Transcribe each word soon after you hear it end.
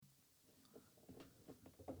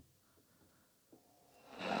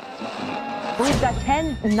We've got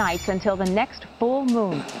 10 nights until the next full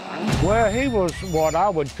moon. Well, he was what I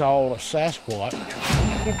would call a Sasquatch.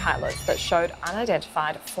 Pilots that showed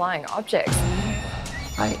unidentified flying objects.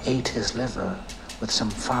 I ate his liver with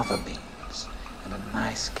some fava beans and a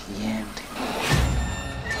nice Chianti.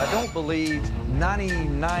 I don't believe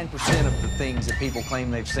 99% of the things that people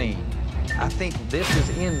claim they've seen. I think this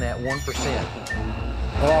is in that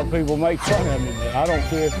 1%. A lot of people make fun of me, but I don't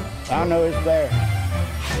care. I know it's there.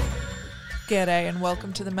 G'day and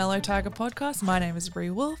welcome to the Mellow Tiger podcast. My name is Bree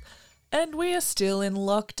Wolf and we are still in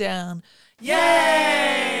lockdown.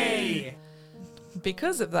 Yay!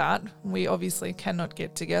 Because of that, we obviously cannot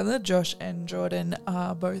get together. Josh and Jordan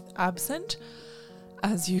are both absent,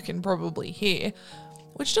 as you can probably hear,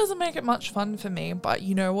 which doesn't make it much fun for me, but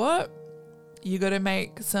you know what? You got to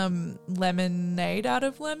make some lemonade out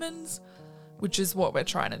of lemons, which is what we're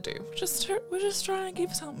trying to do. We're just trying to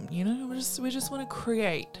give something, you know? We just want to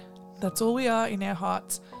create. That's all we are in our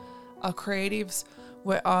hearts. Are creatives,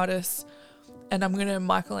 we're artists, and I'm going to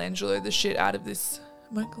Michelangelo the shit out of this.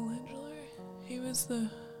 Michelangelo? He was the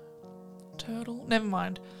turtle? Never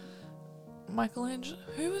mind. Michelangelo?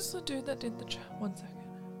 Who was the dude that did the chat? 1 second.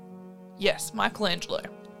 Yes, Michelangelo.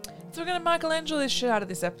 So we're going to Michelangelo this shit out of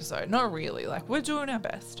this episode. Not really. Like, we're doing our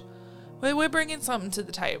best. We're bringing something to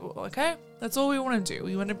the table, okay? That's all we want to do.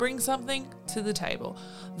 We want to bring something to the table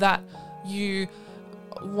that you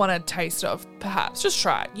want a taste of, perhaps. Just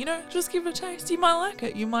try it, you know? Just give it a taste. You might like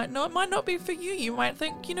it. You might not. It might not be for you. You might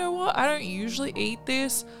think, you know what? I don't usually eat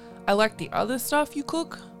this. I like the other stuff you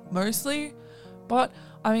cook, mostly. But,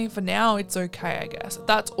 I mean, for now, it's okay, I guess.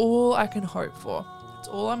 That's all I can hope for. That's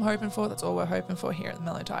all I'm hoping for. That's all we're hoping for here at the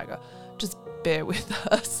Mellow Tiger. Just bear with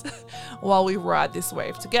us while we ride this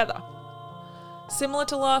wave together. Similar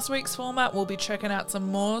to last week's format, we'll be checking out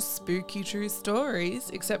some more spooky true stories,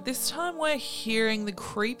 except this time we're hearing the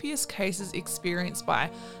creepiest cases experienced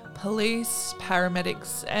by police,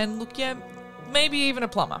 paramedics, and look, yeah, maybe even a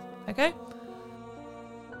plumber, okay?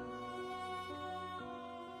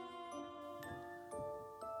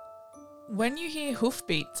 When you hear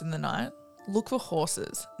hoofbeats in the night, look for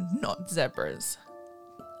horses, not zebras.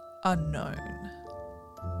 Unknown.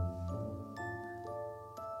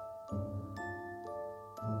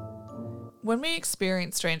 When we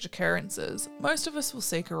experience strange occurrences, most of us will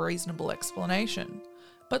seek a reasonable explanation.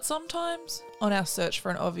 But sometimes, on our search for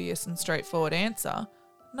an obvious and straightforward answer,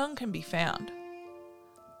 none can be found.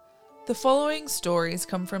 The following stories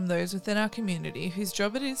come from those within our community whose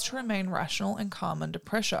job it is to remain rational and calm under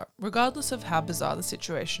pressure, regardless of how bizarre the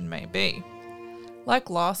situation may be. Like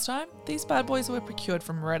last time, these bad boys were procured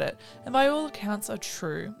from Reddit, and by all accounts are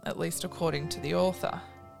true, at least according to the author.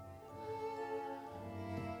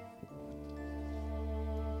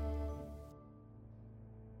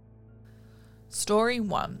 Story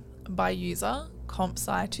 1 by user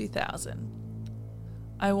CompSci2000.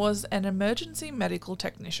 I was an emergency medical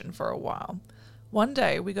technician for a while. One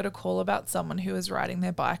day we got a call about someone who was riding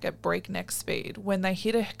their bike at breakneck speed when they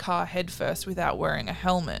hit a car headfirst without wearing a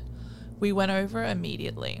helmet. We went over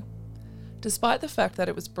immediately. Despite the fact that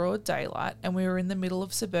it was broad daylight and we were in the middle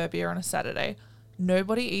of suburbia on a Saturday,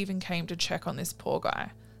 nobody even came to check on this poor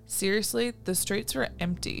guy. Seriously, the streets were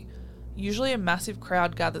empty. Usually a massive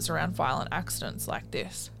crowd gathers around violent accidents like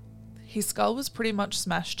this. His skull was pretty much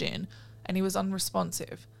smashed in and he was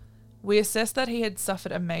unresponsive. We assessed that he had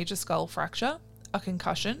suffered a major skull fracture, a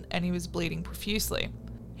concussion, and he was bleeding profusely.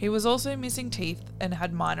 He was also missing teeth and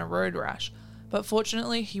had minor road rash, but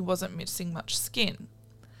fortunately he wasn't missing much skin.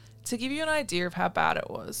 To give you an idea of how bad it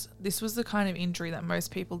was, this was the kind of injury that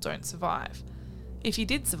most people don't survive. If you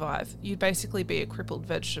did survive, you'd basically be a crippled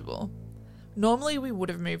vegetable. Normally we would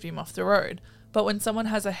have moved him off the road, but when someone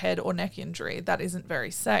has a head or neck injury, that isn't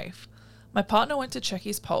very safe. My partner went to check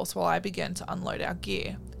his pulse while I began to unload our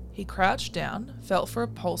gear. He crouched down, felt for a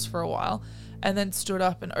pulse for a while, and then stood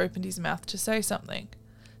up and opened his mouth to say something.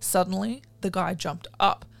 Suddenly, the guy jumped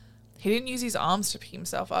up. He didn't use his arms to pick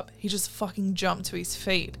himself up, he just fucking jumped to his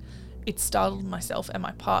feet. It startled myself and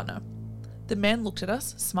my partner. The man looked at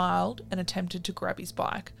us, smiled, and attempted to grab his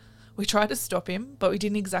bike. We tried to stop him, but we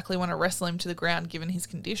didn't exactly want to wrestle him to the ground given his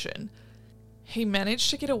condition. He managed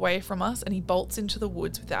to get away from us and he bolts into the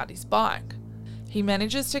woods without his bike.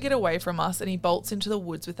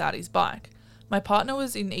 My partner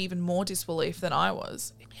was in even more disbelief than I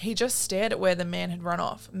was. He just stared at where the man had run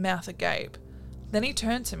off, mouth agape. Then he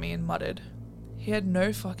turned to me and muttered, "He had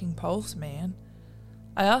no fucking pulse, man."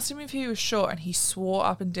 I asked him if he was sure and he swore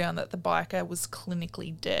up and down that the biker was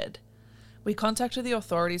clinically dead. We contacted the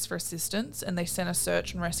authorities for assistance and they sent a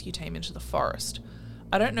search and rescue team into the forest.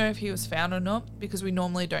 I don't know if he was found or not, because we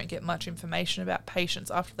normally don't get much information about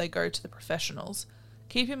patients after they go to the professionals.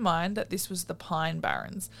 Keep in mind that this was the Pine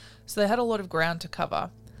Barrens, so they had a lot of ground to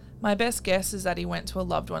cover. My best guess is that he went to a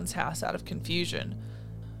loved one's house out of confusion.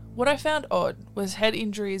 What I found odd was head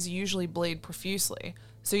injuries usually bleed profusely,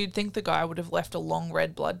 so you'd think the guy would have left a long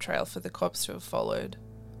red blood trail for the cops to have followed.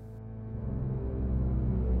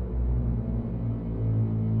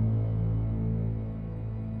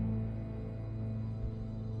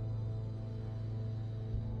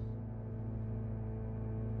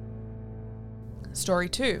 Story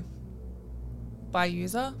 2. By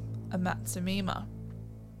user Amatsamima.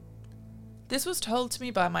 This was told to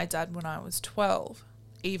me by my dad when I was 12.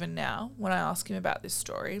 Even now, when I ask him about this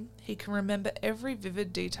story, he can remember every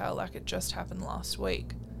vivid detail like it just happened last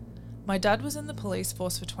week. My dad was in the police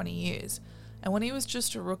force for 20 years, and when he was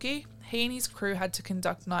just a rookie, he and his crew had to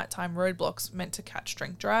conduct nighttime roadblocks meant to catch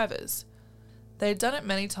drink drivers. They had done it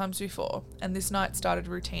many times before, and this night started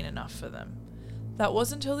routine enough for them. That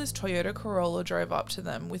was until this Toyota Corolla drove up to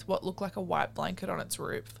them with what looked like a white blanket on its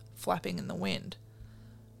roof, flapping in the wind.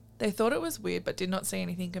 They thought it was weird but did not see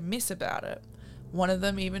anything amiss about it. One of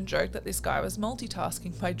them even joked that this guy was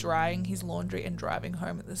multitasking by drying his laundry and driving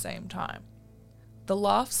home at the same time. The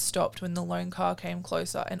laughs stopped when the lone car came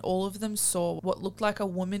closer and all of them saw what looked like a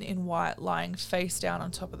woman in white lying face down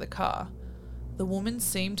on top of the car. The woman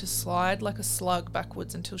seemed to slide like a slug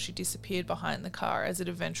backwards until she disappeared behind the car as it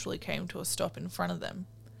eventually came to a stop in front of them.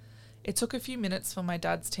 It took a few minutes for my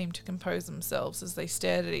dad's team to compose themselves as they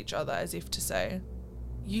stared at each other as if to say,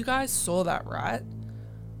 "You guys saw that, right?"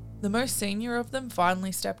 The most senior of them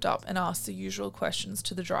finally stepped up and asked the usual questions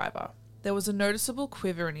to the driver. There was a noticeable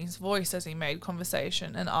quiver in his voice as he made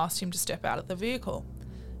conversation and asked him to step out of the vehicle.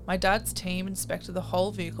 My dad's team inspected the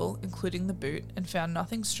whole vehicle, including the boot, and found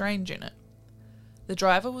nothing strange in it. The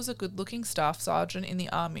driver was a good-looking staff sergeant in the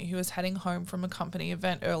army who was heading home from a company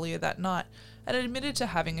event earlier that night and admitted to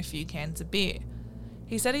having a few cans of beer.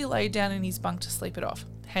 He said he laid down in his bunk to sleep it off,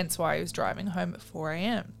 hence why he was driving home at 4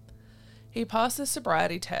 a.m. He passed the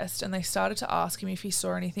sobriety test and they started to ask him if he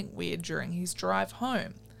saw anything weird during his drive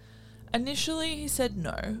home. Initially he said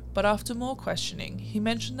no, but after more questioning, he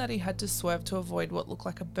mentioned that he had to swerve to avoid what looked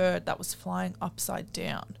like a bird that was flying upside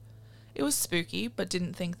down. It was spooky, but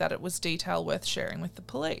didn't think that it was detail worth sharing with the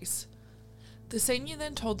police. The senior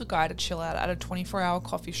then told the guy to chill out at a 24-hour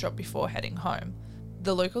coffee shop before heading home.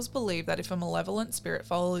 The locals believe that if a malevolent spirit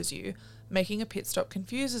follows you, making a pit stop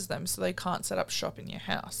confuses them so they can't set up shop in your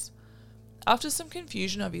house. After some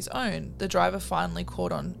confusion of his own, the driver finally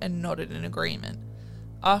caught on and nodded in agreement.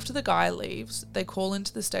 After the guy leaves, they call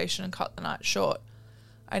into the station and cut the night short.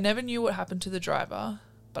 I never knew what happened to the driver,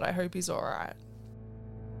 but I hope he's alright.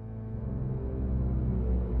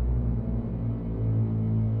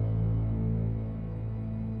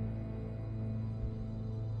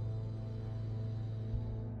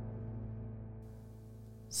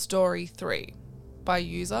 Story 3 by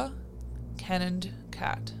user Cannoned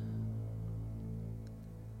Cat.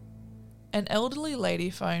 An elderly lady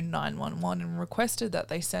phoned 911 and requested that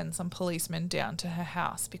they send some policemen down to her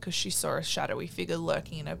house because she saw a shadowy figure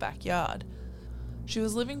lurking in her backyard. She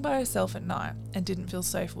was living by herself at night and didn't feel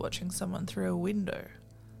safe watching someone through a window.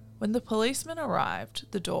 When the policemen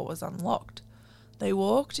arrived, the door was unlocked. They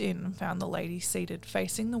walked in and found the lady seated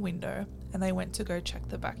facing the window, and they went to go check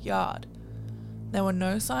the backyard. There were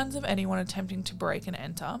no signs of anyone attempting to break and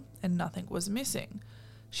enter, and nothing was missing.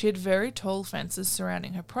 She had very tall fences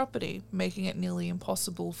surrounding her property, making it nearly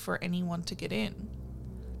impossible for anyone to get in.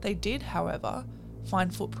 They did, however,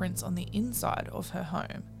 find footprints on the inside of her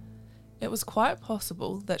home. It was quite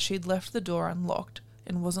possible that she'd left the door unlocked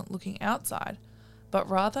and wasn't looking outside, but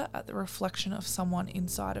rather at the reflection of someone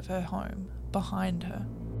inside of her home, behind her.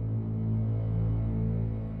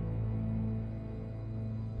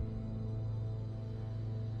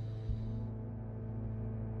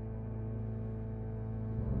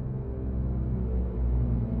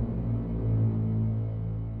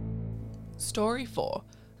 Story 4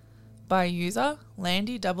 by user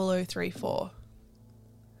Landy0034.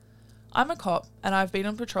 I'm a cop and I've been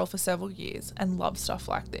on patrol for several years and love stuff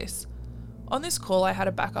like this. On this call I had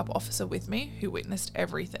a backup officer with me who witnessed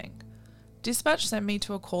everything. Dispatch sent me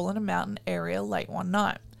to a call in a mountain area late one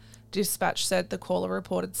night. Dispatch said the caller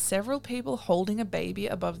reported several people holding a baby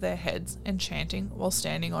above their heads and chanting while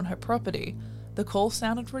standing on her property. The call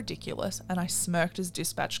sounded ridiculous and I smirked as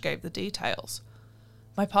dispatch gave the details.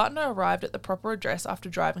 My partner arrived at the proper address after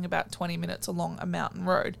driving about 20 minutes along a mountain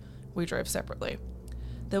road. We drove separately.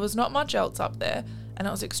 There was not much else up there, and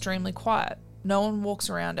it was extremely quiet. No one walks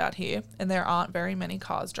around out here, and there aren't very many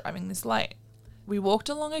cars driving this late. We walked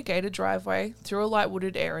along a gated driveway through a light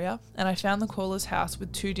wooded area, and I found the caller's house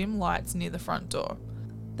with 2 dim lights near the front door.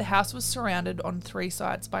 The house was surrounded on 3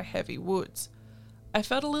 sides by heavy woods. I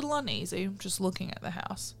felt a little uneasy just looking at the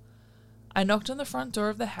house. I knocked on the front door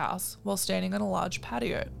of the house while standing on a large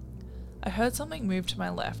patio. I heard something move to my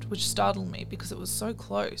left, which startled me because it was so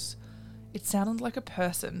close. It sounded like a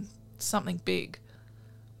person, something big.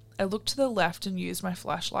 I looked to the left and used my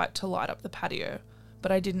flashlight to light up the patio,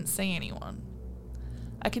 but I didn't see anyone.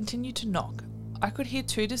 I continued to knock. I could hear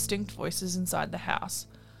 2 distinct voices inside the house.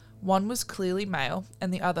 One was clearly male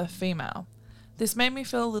and the other female. This made me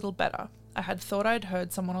feel a little better. I had thought I'd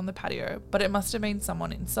heard someone on the patio, but it must have been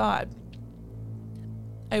someone inside.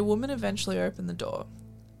 A woman eventually opened the door.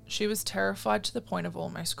 She was terrified to the point of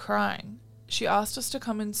almost crying. She asked us to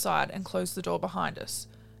come inside and close the door behind us.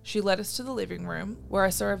 She led us to the living room, where I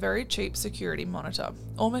saw a very cheap security monitor,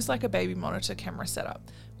 almost like a baby monitor camera setup,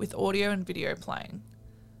 with audio and video playing.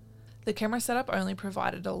 The camera setup only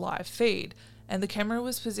provided a live feed, and the camera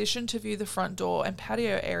was positioned to view the front door and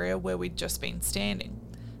patio area where we'd just been standing.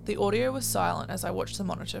 The audio was silent as I watched the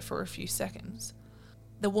monitor for a few seconds.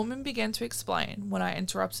 The woman began to explain when I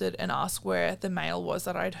interrupted and asked where the male was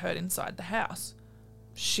that I'd heard inside the house.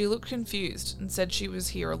 She looked confused and said she was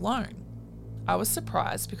here alone. I was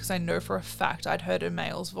surprised because I know for a fact I'd heard a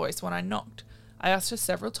male's voice when I knocked. I asked her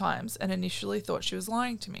several times and initially thought she was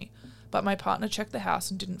lying to me, but my partner checked the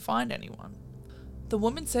house and didn't find anyone. The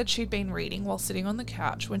woman said she'd been reading while sitting on the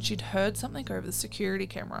couch when she'd heard something over the security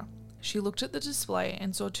camera. She looked at the display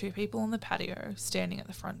and saw 2 people on the patio standing at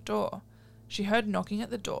the front door. She heard knocking at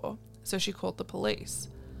the door, so she called the police.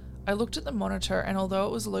 I looked at the monitor, and although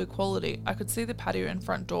it was low quality, I could see the patio and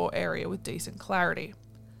front door area with decent clarity.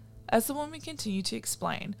 As the woman continued to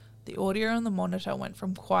explain, the audio on the monitor went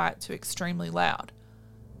from quiet to extremely loud.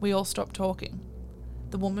 We all stopped talking.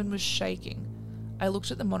 The woman was shaking. I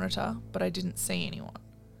looked at the monitor, but I didn't see anyone.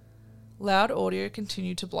 Loud audio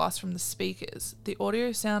continued to blast from the speakers. The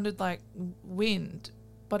audio sounded like wind,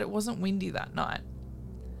 but it wasn't windy that night.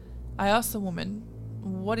 I asked the woman,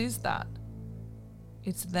 "What is that?"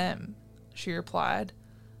 "It's them," she replied.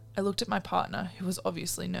 I looked at my partner, who was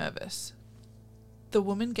obviously nervous. The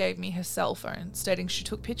woman gave me her cell phone, stating she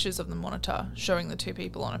took pictures of the monitor, showing the 2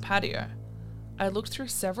 people on a patio. I looked through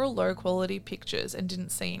several low-quality pictures and didn't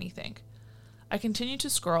see anything. I continued to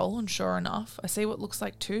scroll, and sure enough, I see what looks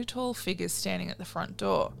like 2 tall figures standing at the front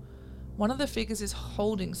door. One of the figures is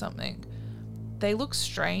holding something. They look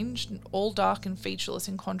strange, all dark and featureless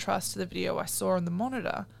in contrast to the video I saw on the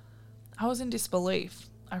monitor. I was in disbelief.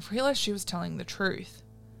 I realised she was telling the truth.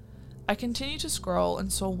 I continued to scroll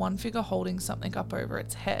and saw one figure holding something up over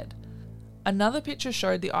its head. Another picture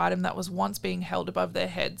showed the item that was once being held above their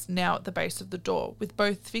heads, now at the base of the door, with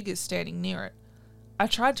both figures standing near it. I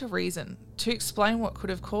tried to reason, to explain what could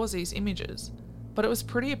have caused these images, but it was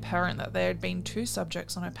pretty apparent that there had been 2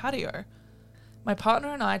 subjects on a patio. My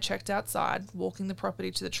partner and I checked outside, walking the property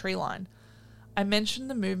to the tree line. I mentioned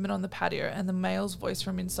the movement on the patio and the male's voice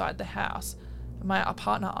from inside the house, and my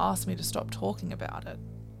partner asked me to stop talking about it.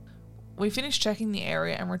 We finished checking the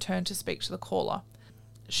area and returned to speak to the caller.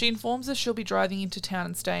 She informs us she'll be driving into town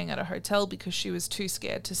and staying at a hotel because she was too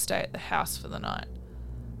scared to stay at the house for the night.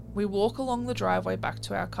 We walk along the driveway back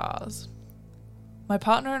to our cars. My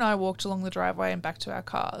partner and I walked along the driveway and back to our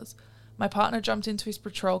cars. My partner jumped into his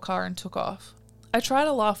patrol car and took off. I tried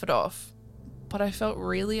to laugh it off, but I felt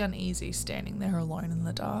really uneasy standing there alone in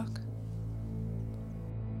the dark.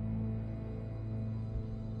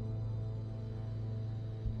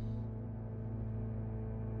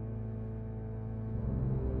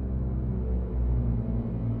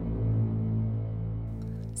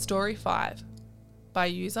 Story 5. By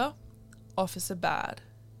user, Officer Bad.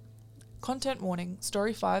 Content warning,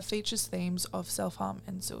 Story 5 features themes of self-harm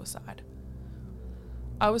and suicide.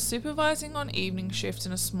 I was supervising on evening shift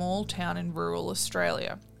in a small town in rural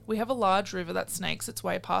Australia. We have a large river that snakes its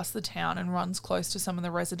way past the town and runs close to some of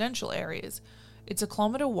the residential areas. It's 1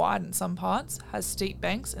 kilometre wide in some parts, has steep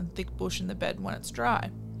banks and thick bush in the bed when it's dry.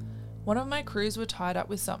 One of my crews were tied up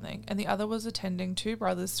with something, and the other was attending 2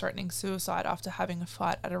 brothers threatening suicide after having a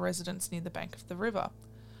fight at a residence near the bank of the river.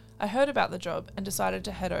 I heard about the job and decided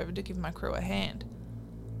to head over to give my crew a hand.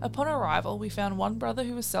 Upon arrival, we found one brother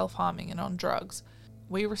who was self-harming and on drugs.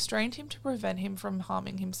 We restrained him to prevent him from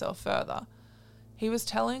harming himself further. He was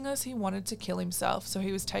telling us he wanted to kill himself, so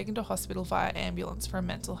he was taken to hospital via ambulance for a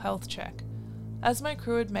mental health check. As my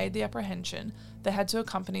crew had made the apprehension, they had to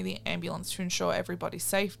accompany the ambulance to ensure everybody's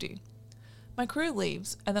safety. My crew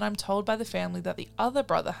leaves, and then I'm told by the family that the other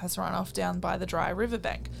brother has run off down by the dry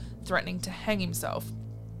riverbank, threatening to hang himself.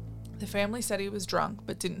 The family said he was drunk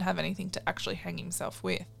but didn't have anything to actually hang himself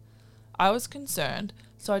with. I was concerned,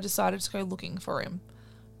 so I decided to go looking for him.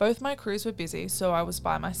 Both my crews were busy, so I was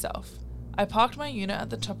by myself. I parked my unit at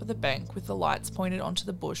the top of the bank with the lights pointed onto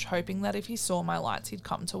the bush, hoping that if he saw my lights he'd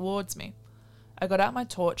come towards me. I got out my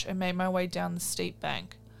torch and made my way down the steep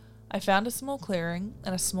bank. I found a small clearing,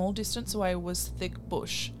 and a small distance away was thick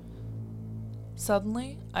bush.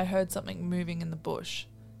 Suddenly, I heard something moving in the bush.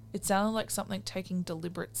 It sounded like something taking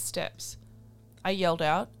deliberate steps. I yelled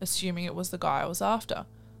out, assuming it was the guy I was after.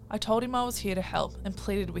 I told him I was here to help and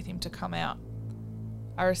pleaded with him to come out.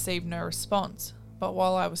 I received no response, but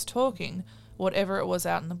while I was talking, whatever it was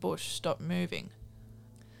out in the bush stopped moving.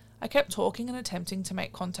 I kept talking and attempting to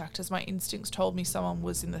make contact as my instincts told me someone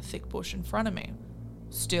was in the thick bush in front of me.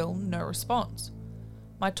 Still no response.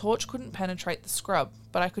 My torch couldn't penetrate the scrub,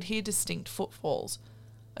 but I could hear distinct footfalls.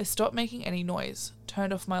 I stopped making any noise,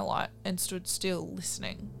 turned off my light, and stood still,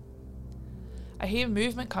 listening. I hear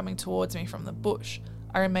movement coming towards me from the bush.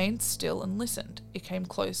 I remained still and listened. It came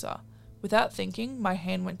closer. Without thinking, my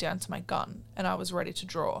hand went down to my gun, and I was ready to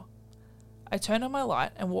draw. I turned on my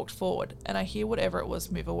light and walked forward, and I hear whatever it was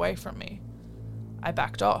move away from me. I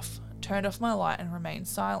backed off, turned off my light, and remained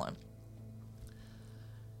silent.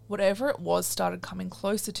 Whatever it was started coming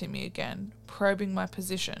closer to me again, probing my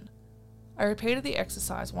position. I repeated the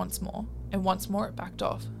exercise once more, and once more it backed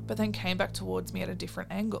off, but then came back towards me at a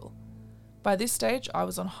different angle. By this stage, I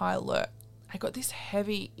was on high alert. I got this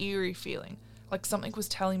heavy, eerie feeling, like something was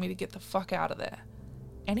telling me to get the fuck out of there.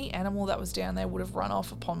 Any animal that was down there would have run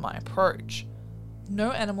off upon my approach.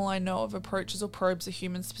 No animal I know of approaches or probes a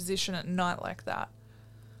human's position at night like that.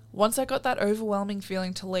 Once I got that overwhelming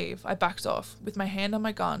feeling to leave, I backed off, with my hand on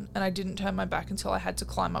my gun, and I didn't turn my back until I had to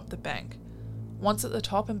climb up the bank. Once at the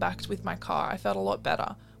top and back with my car, I felt a lot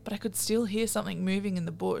better, but I could still hear something moving in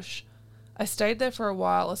the bush. I stayed there for a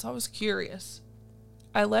while as I was curious.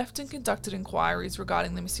 I left and conducted inquiries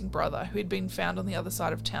regarding the missing brother who had been found on the other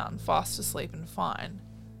side of town, fast asleep and fine.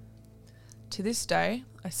 To this day,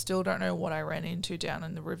 I still don't know what I ran into down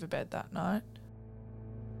in the riverbed that night.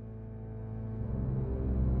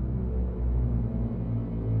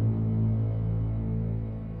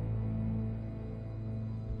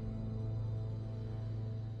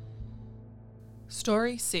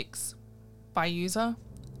 Story 6 by user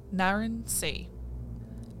Naren C.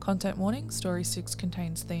 Content warning, Story 6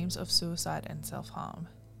 contains themes of suicide and self-harm.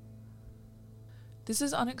 This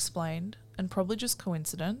is unexplained and probably just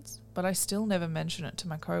coincidence, but I still never mention it to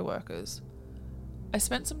my co-workers. I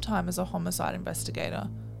spent some time as a homicide investigator.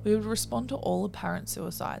 We would respond to all apparent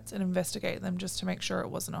suicides and investigate them just to make sure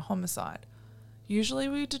it wasn't a homicide. Usually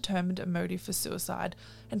we determined a motive for suicide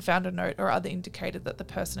and found a note or other indicator that the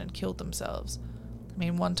person had killed themselves. I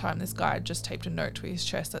mean, one time this guy had just taped a note to his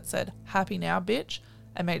chest that said, "Happy now, bitch,"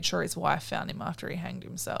 and made sure his wife found him after he hanged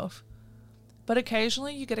himself. But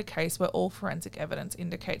occasionally you get a case where all forensic evidence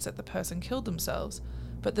indicates that the person killed themselves,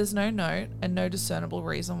 but there's no note and no discernible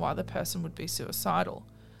reason why the person would be suicidal.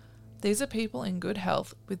 These are people in good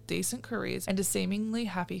health with decent careers and a seemingly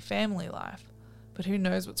happy family life, but who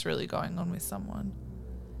knows what's really going on with someone.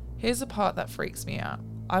 Here's the part that freaks me out.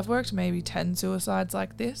 I've worked maybe 10 suicides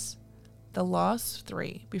like this. The last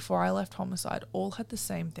 3, before I left homicide, all had the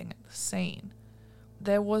same thing at the scene.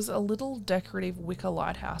 There was a little decorative wicker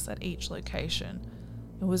lighthouse at each location.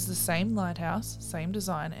 It was the same lighthouse, same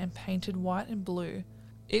design, and painted white and blue.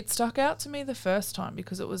 It stuck out to me the first time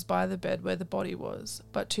because it was by the bed where the body was,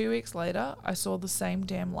 but 2 weeks later, I saw the same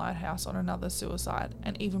damn lighthouse on another suicide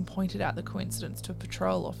and even pointed out the coincidence to a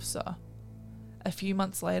patrol officer. A few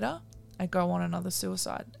months later, I go on another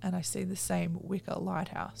suicide and I see the same wicker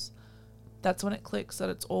lighthouse. That's when it clicks that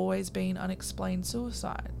it's always been unexplained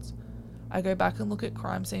suicides. I go back and look at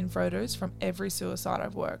crime scene photos from every suicide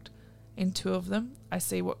I've worked. In 2 of them, I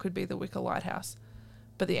see what could be the wicker lighthouse,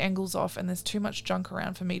 but the angle's off and there's too much junk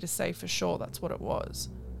around for me to say for sure that's what it was.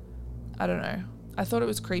 I don't know. I thought it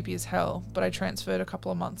was creepy as hell, but I transferred a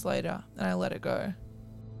couple of months later and I let it go.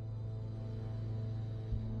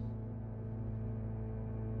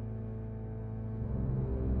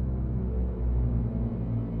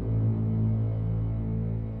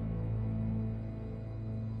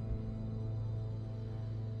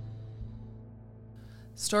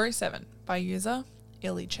 Story 7 by user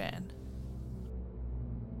Illy Chan.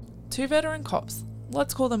 2 veteran cops,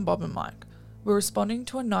 let's call them Bob and Mike, were responding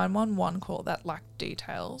to a 911 call that lacked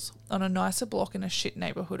details on a nicer block in a shit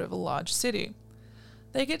neighbourhood of a large city.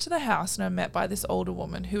 They get to the house and are met by this older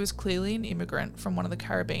woman who is clearly an immigrant from one of the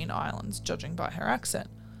Caribbean islands, judging by her accent.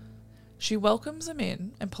 She welcomes them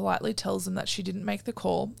in and politely tells them that she didn't make the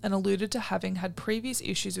call and alluded to having had previous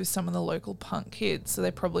issues with some of the local punk kids, so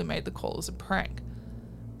they probably made the call as a prank.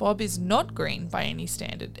 Bob is not green by any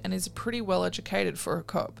standard and is pretty well educated for a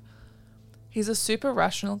cop. He's a super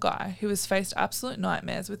rational guy who has faced absolute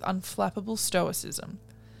nightmares with unflappable stoicism.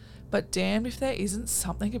 But damned if there isn't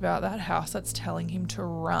something about that house that's telling him to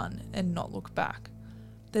run and not look back.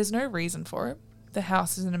 There's no reason for it. The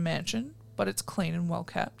house is in a mansion, but it's clean and well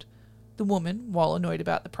kept. The woman, while annoyed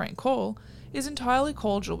about the prank call, is entirely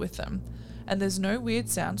cordial with them, and there's no weird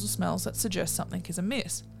sounds or smells that suggest something is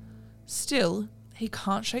amiss. Still, he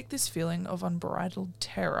can't shake this feeling of unbridled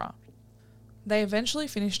terror. They eventually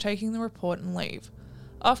finish taking the report and leave.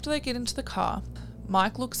 After they get into the car,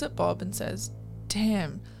 Mike looks at Bob and says,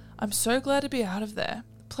 "Damn, I'm so glad to be out of there.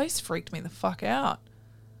 The place freaked me the fuck out."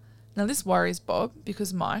 Now this worries Bob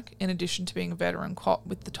because Mike, in addition to being a veteran cop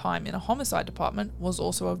with the time in a homicide department, was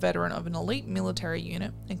also a veteran of an elite military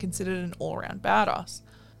unit and considered an all-round badass.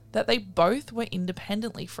 That they both were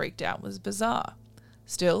independently freaked out was bizarre.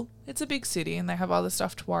 Still, it's a big city and they have other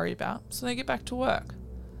stuff to worry about, so they get back to work.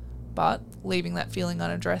 But leaving that feeling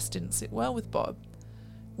unaddressed didn't sit well with Bob.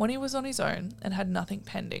 When he was on his own and had nothing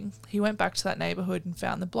pending, he went back to that neighbourhood and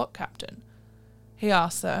found the block captain. He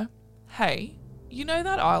asked her, "Hey, you know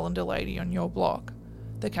that Islander lady on your block?"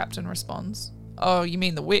 The captain responds, "Oh, you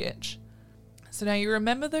mean the witch?" So now you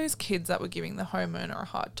remember those kids that were giving the homeowner a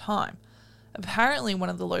hard time. Apparently one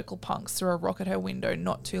of the local punks threw a rock at her window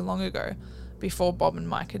not too long ago, before Bob and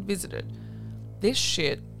Mike had visited. This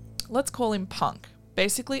shit, let's call him Punk,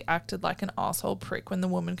 basically acted like an asshole prick when the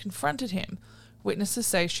woman confronted him. Witnesses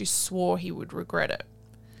say she swore he would regret it.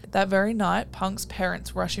 That very night, Punk's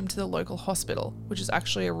parents rush him to the local hospital, which is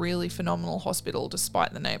actually a really phenomenal hospital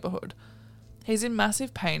despite the neighbourhood. He's in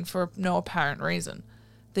massive pain for no apparent reason.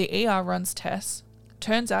 The ER runs tests.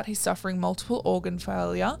 Turns out he's suffering multiple organ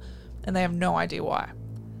failure, and they have no idea why.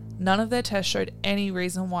 None of their tests showed any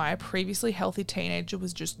reason why a previously healthy teenager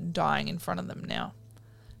was just dying in front of them now.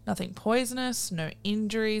 Nothing poisonous, no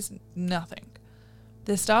injuries, nothing.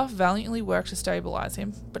 Their staff valiantly work to stabilise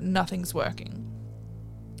him, but nothing's working.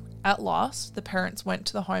 At last, the parents went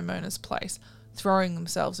to the homeowner's place, throwing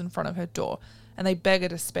themselves in front of her door, and they beg her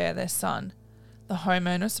to spare their son. The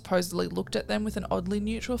homeowner supposedly looked at them with an oddly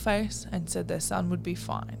neutral face and said their son would be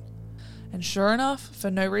fine. And sure enough,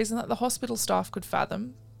 for no reason that the hospital staff could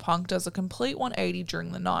fathom, Punk does a complete 180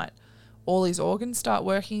 during the night. All his organs start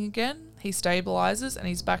working again, he stabilises, and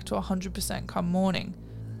he's back to 100% come morning.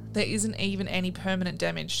 There isn't even any permanent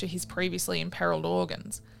damage to his previously imperiled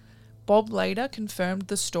organs. Bob later confirmed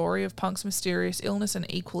the story of Punk's mysterious illness and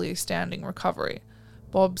equally astounding recovery.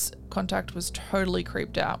 Bob's contact was totally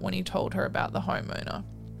creeped out when he told her about the homeowner.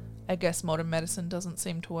 I guess modern medicine doesn't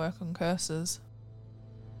seem to work on curses.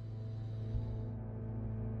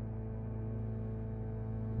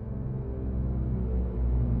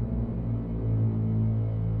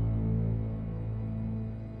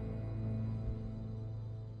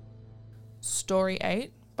 Story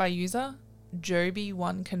 8 by user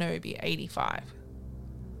Joby1Kenobi85.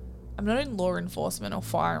 I'm not in law enforcement or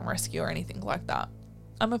fire and rescue or anything like that.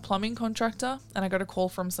 I'm a plumbing contractor and I got a call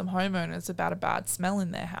from some homeowners about a bad smell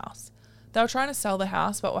in their house. They were trying to sell the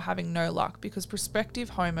house but were having no luck because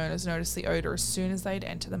prospective homeowners noticed the odour as soon as they'd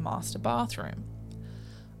enter the master bathroom.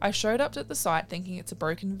 I showed up at the site thinking it's a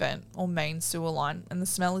broken vent or main sewer line and the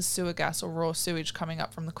smell is sewer gas or raw sewage coming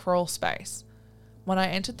up from the crawl space. When I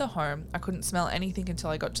entered the home, I couldn't smell anything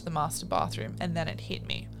until I got to the master bathroom, and then it hit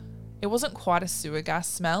me. It wasn't quite a sewer gas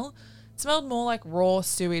smell. It smelled more like raw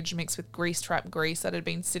sewage mixed with grease trap grease that had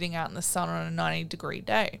been sitting out in the sun on a 90-degree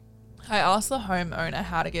day. I asked the homeowner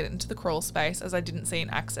how to get into the crawl space as I didn't see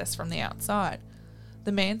an access from the outside.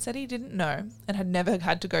 The man said he didn't know and had never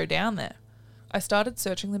had to go down there. I started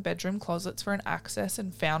searching the bedroom closets for an access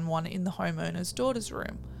and found one in the homeowner's daughter's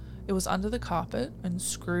room. It was under the carpet and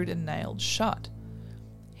screwed and nailed shut.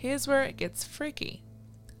 Here's where it gets freaky.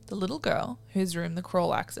 The little girl, whose room the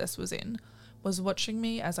crawl access was in, was watching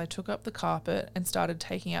me as I took up the carpet and started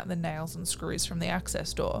taking out the nails and screws from the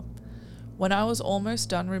access door. When I was almost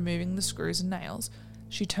done removing the screws and nails,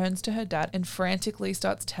 she turns to her dad and frantically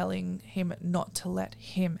starts telling him not to let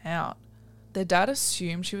him out. Their dad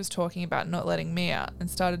assumed she was talking about not letting me out and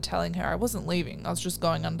started telling her I wasn't leaving, I was just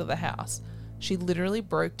going under the house. She literally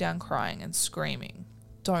broke down crying and screaming,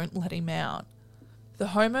 "Don't let him out." The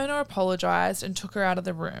homeowner apologised and took her out of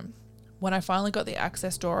the room. When I finally got the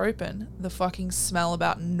access door open, the fucking smell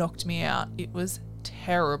about knocked me out. It was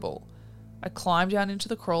terrible. I climbed down into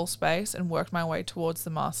the crawl space and worked my way towards the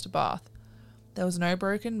master bath. There was no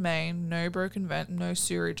broken main, no broken vent, no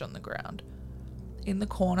sewerage on the ground. In the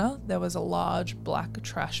corner, there was a large black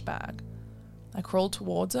trash bag. I crawled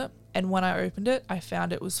towards it, and when I opened it, I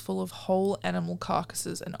found it was full of whole animal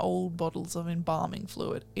carcasses and old bottles of embalming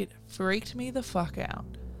fluid. It freaked me the fuck out.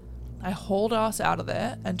 I hauled ass out of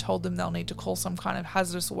there and told them they'll need to call some kind of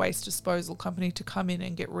hazardous waste disposal company to come in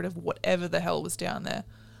and get rid of whatever the hell was down there.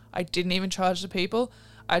 I didn't even charge the people.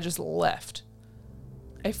 I just left.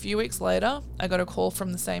 A few weeks later, I got a call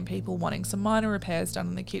from the same people wanting some minor repairs done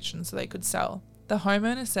in the kitchen so they could sell. The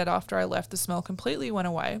homeowner said after I left, the smell completely went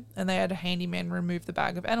away and they had a handyman remove the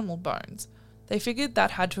bag of animal bones. They figured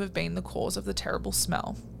that had to have been the cause of the terrible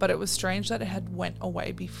smell, but it was strange that it had went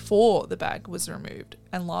away before the bag was removed.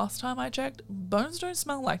 And last time I checked, bones don't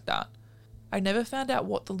smell like that. I never found out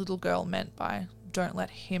what the little girl meant by "don't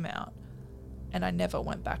let him out," and I never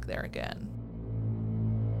went back there again.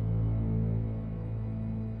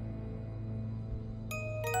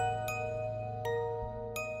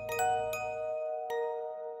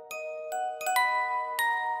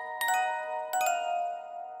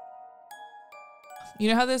 You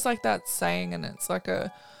know how there's like that saying, and it's like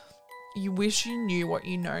you wish you knew what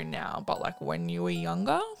you know now, but like when you were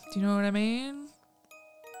younger? Do you know what I mean?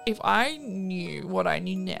 If I knew what I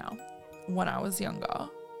knew now when I was younger,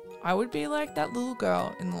 I would be like that little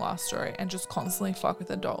girl in the last story and just constantly fuck with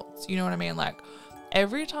adults. You know what I mean? Like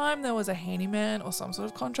every time there was a handyman or some sort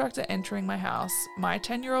of contractor entering my house, my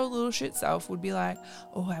 10-year-old little shit self would be like,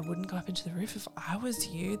 oh, I wouldn't go up into the roof if I was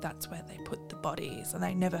you. That's where they put the bodies and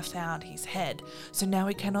they never found his head. So now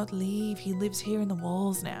he cannot leave. He lives here in the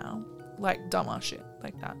walls now. Like dumber shit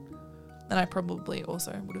like that. And I probably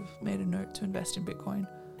also would have made a note to invest in Bitcoin.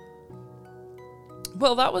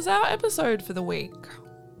 Well, that was our episode for the week.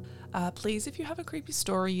 Please, if you have a creepy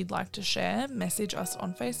story you'd like to share, message us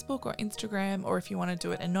on Facebook or Instagram, or if you want to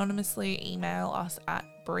do it anonymously, email us at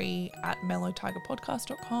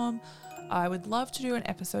brie@mellowtigerpodcast.com. I would love to do an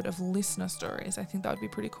episode of listener stories. I think that would be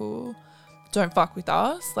pretty cool. Don't fuck with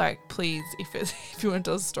us. Like, please, if you want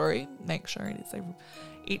to tell a story, make sure it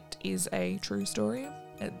is a true story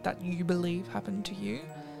that you believe happened to you,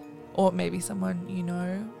 or maybe someone you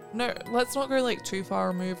know. No, let's not go like too far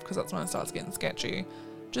removed because that's when it starts getting sketchy.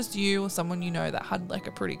 Just you or someone you know that had like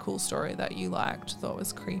a pretty cool story that you liked, thought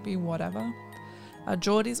was creepy, whatever.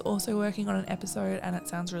 Geordie's also working on an episode and it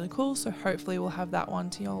sounds really cool, so hopefully we'll have that one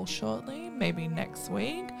to y'all shortly, maybe next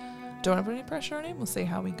week. Don't want to put any pressure on him, we'll see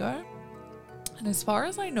how we go. And as far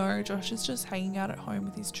as I know, Josh is just hanging out at home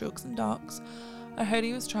with his chooks and ducks. I heard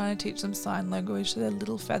he was trying to teach them sign language so their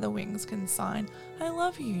little feather wings can sign "I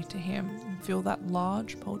love you" to him and feel that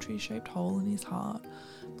large poultry-shaped hole in his heart.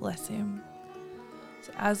 Bless him.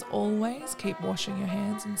 So as always, keep washing your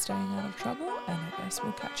hands and staying out of trouble, and I guess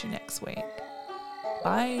we'll catch you next week.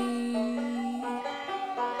 Bye.